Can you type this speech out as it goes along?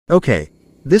Okay,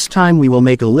 this time we will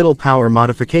make a little power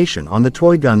modification on the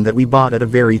toy gun that we bought at a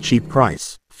very cheap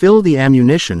price. Fill the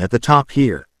ammunition at the top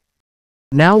here.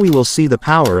 Now we will see the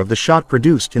power of the shot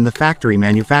produced in the factory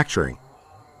manufacturing.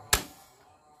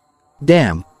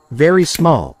 Damn, very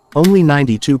small, only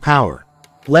 92 power.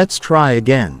 Let's try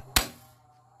again.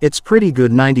 It's pretty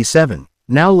good, 97.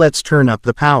 Now let's turn up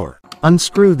the power.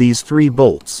 Unscrew these 3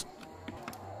 bolts.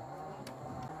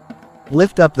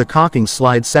 Lift up the cocking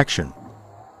slide section.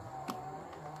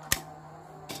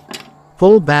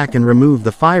 Pull back and remove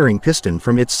the firing piston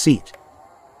from its seat.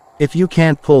 If you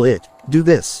can't pull it, do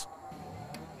this.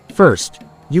 First,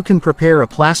 you can prepare a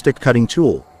plastic cutting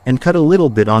tool, and cut a little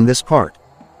bit on this part.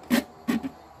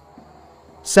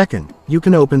 Second, you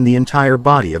can open the entire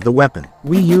body of the weapon.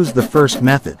 We use the first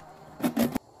method.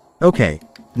 Okay,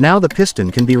 now the piston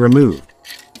can be removed.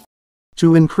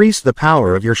 To increase the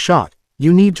power of your shot,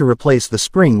 you need to replace the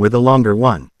spring with a longer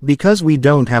one. Because we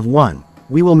don't have one,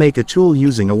 we will make a tool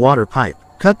using a water pipe.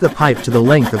 Cut the pipe to the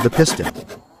length of the piston.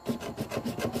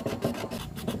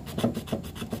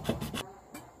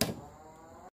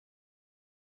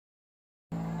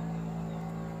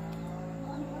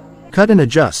 Cut and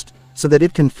adjust, so that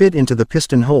it can fit into the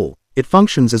piston hole. It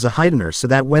functions as a heightener so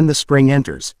that when the spring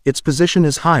enters, its position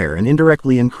is higher and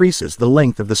indirectly increases the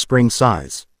length of the spring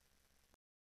size.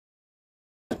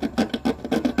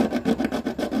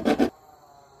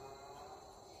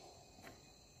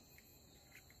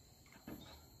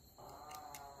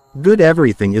 Good,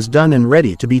 everything is done and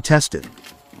ready to be tested.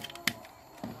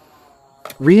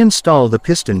 Reinstall the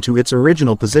piston to its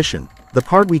original position. The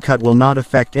part we cut will not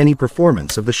affect any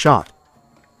performance of the shot.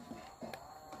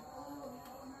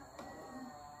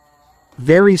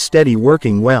 Very steady,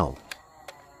 working well.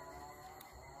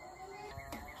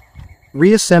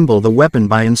 Reassemble the weapon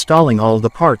by installing all the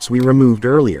parts we removed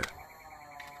earlier.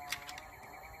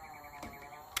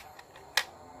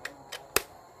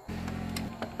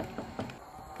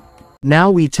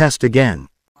 Now we test again.